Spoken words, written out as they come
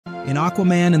In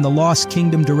Aquaman and the Lost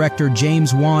Kingdom, director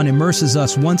James Wan immerses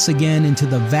us once again into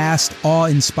the vast,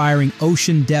 awe-inspiring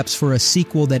ocean depths for a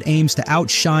sequel that aims to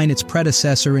outshine its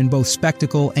predecessor in both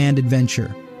spectacle and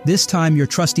adventure. This time, your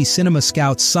trusty cinema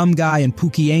scouts Sum Guy and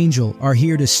Pookiengel are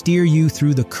here to steer you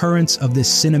through the currents of this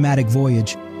cinematic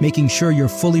voyage, making sure you're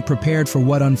fully prepared for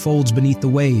what unfolds beneath the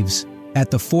waves.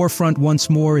 At the forefront once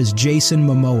more is Jason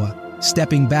Momoa,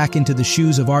 stepping back into the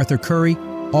shoes of Arthur Curry,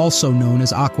 also known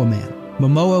as Aquaman.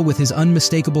 Momoa, with his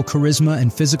unmistakable charisma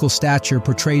and physical stature,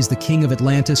 portrays the king of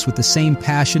Atlantis with the same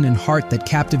passion and heart that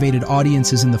captivated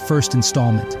audiences in the first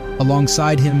installment.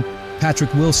 Alongside him,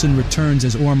 Patrick Wilson returns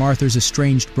as Orm Arthur's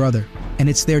estranged brother, and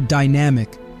it's their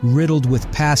dynamic, riddled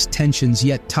with past tensions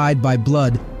yet tied by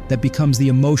blood, that becomes the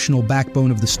emotional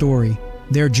backbone of the story.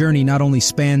 Their journey not only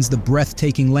spans the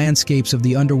breathtaking landscapes of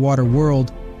the underwater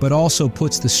world, but also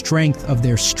puts the strength of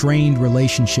their strained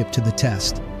relationship to the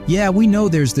test. Yeah, we know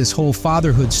there's this whole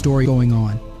fatherhood story going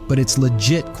on, but it's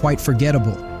legit quite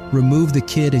forgettable. Remove the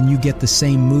kid and you get the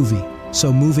same movie.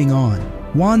 So moving on.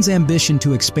 Wan's ambition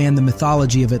to expand the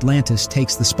mythology of Atlantis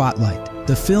takes the spotlight.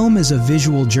 The film is a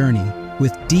visual journey,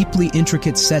 with deeply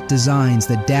intricate set designs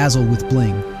that dazzle with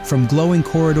bling. From glowing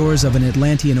corridors of an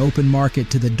Atlantean open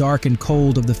market to the dark and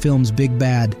cold of the film's big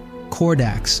bad,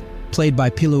 Kordax, played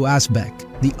by Pilu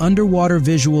Asbek, the underwater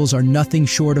visuals are nothing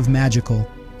short of magical.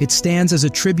 It stands as a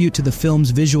tribute to the film's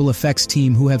visual effects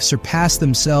team, who have surpassed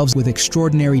themselves with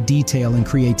extraordinary detail and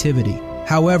creativity.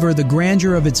 However, the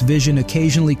grandeur of its vision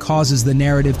occasionally causes the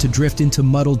narrative to drift into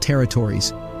muddled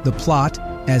territories. The plot,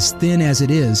 as thin as it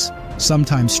is,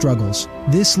 sometimes struggles.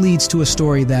 This leads to a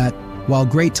story that, while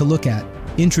great to look at,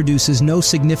 introduces no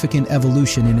significant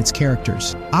evolution in its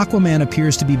characters. Aquaman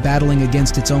appears to be battling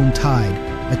against its own tide,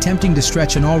 attempting to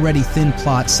stretch an already thin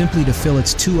plot simply to fill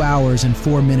its 2 hours and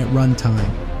 4-minute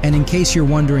runtime. And in case you're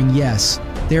wondering, yes,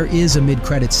 there is a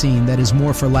mid-credit scene that is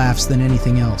more for laughs than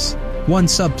anything else. One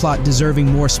subplot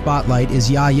deserving more spotlight is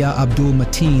Yahya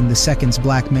Abdul-Mateen II's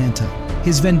Black Manta.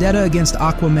 His vendetta against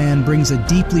Aquaman brings a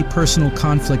deeply personal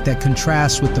conflict that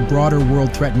contrasts with the broader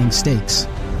world-threatening stakes.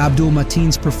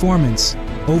 Abdul-Mateen's performance,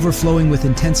 overflowing with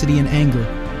intensity and anger,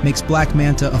 makes Black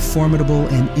Manta a formidable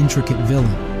and intricate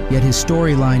villain. Yet his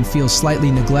storyline feels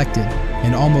slightly neglected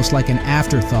and almost like an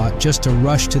afterthought just to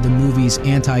rush to the movie's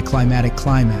anticlimactic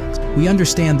climax. We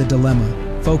understand the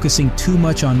dilemma. Focusing too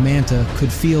much on Manta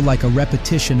could feel like a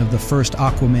repetition of the first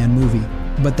Aquaman movie.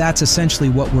 But that's essentially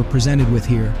what we're presented with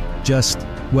here. Just,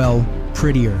 well,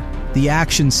 prettier. The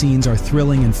action scenes are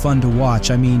thrilling and fun to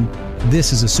watch. I mean,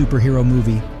 this is a superhero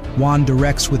movie. Wan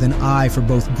directs with an eye for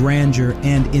both grandeur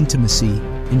and intimacy,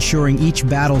 ensuring each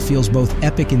battle feels both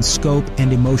epic in scope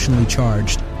and emotionally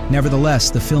charged. Nevertheless,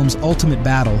 the film's ultimate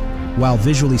battle, while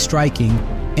visually striking,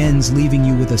 ends leaving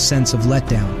you with a sense of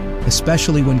letdown,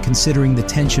 especially when considering the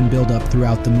tension buildup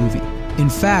throughout the movie. In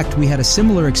fact, we had a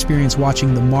similar experience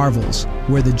watching The Marvels,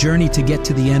 where the journey to get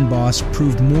to the end boss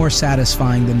proved more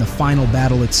satisfying than the final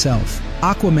battle itself.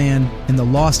 Aquaman in the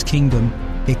Lost Kingdom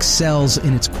excels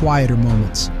in its quieter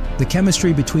moments. The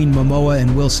chemistry between Momoa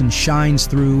and Wilson shines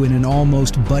through in an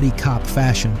almost buddy cop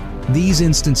fashion. These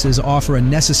instances offer a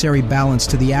necessary balance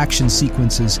to the action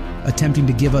sequences, attempting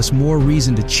to give us more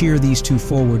reason to cheer these two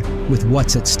forward with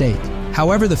what's at stake.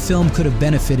 However, the film could have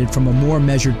benefited from a more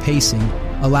measured pacing,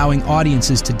 allowing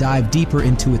audiences to dive deeper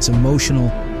into its emotional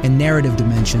and narrative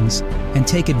dimensions and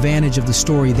take advantage of the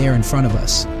story there in front of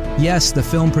us. Yes, the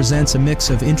film presents a mix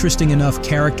of interesting enough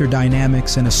character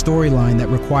dynamics and a storyline that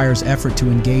requires effort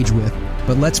to engage with,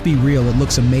 but let's be real, it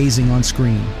looks amazing on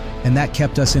screen, and that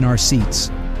kept us in our seats.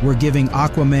 We're giving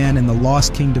Aquaman and the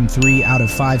Lost Kingdom 3 out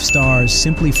of 5 stars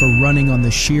simply for running on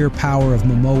the sheer power of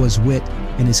Momoa's wit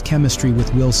and his chemistry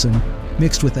with Wilson,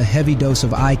 mixed with a heavy dose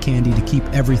of eye candy to keep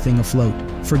everything afloat.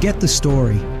 Forget the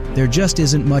story, there just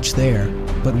isn't much there,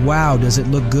 but wow, does it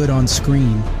look good on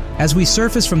screen. As we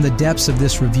surface from the depths of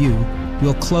this review,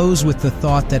 we'll close with the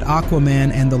thought that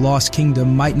Aquaman and the Lost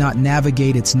Kingdom might not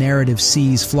navigate its narrative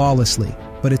seas flawlessly,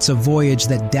 but it's a voyage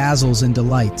that dazzles and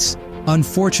delights.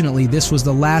 Unfortunately, this was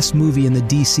the last movie in the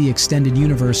DC Extended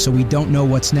Universe, so we don't know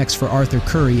what's next for Arthur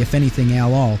Curry, if anything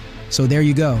at all. So there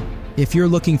you go. If you're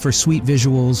looking for sweet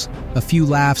visuals, a few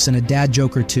laughs, and a dad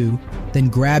joke or two, then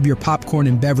grab your popcorn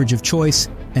and beverage of choice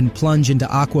and plunge into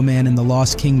Aquaman and the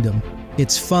Lost Kingdom.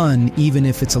 It's fun, even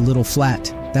if it's a little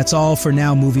flat. That's all for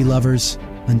now, movie lovers.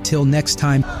 Until next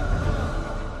time.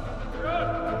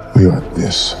 We are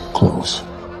this close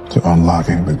to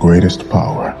unlocking the greatest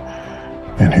power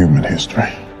in human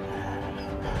history.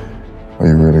 Are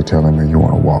you really telling me you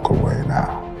want to walk away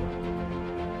now?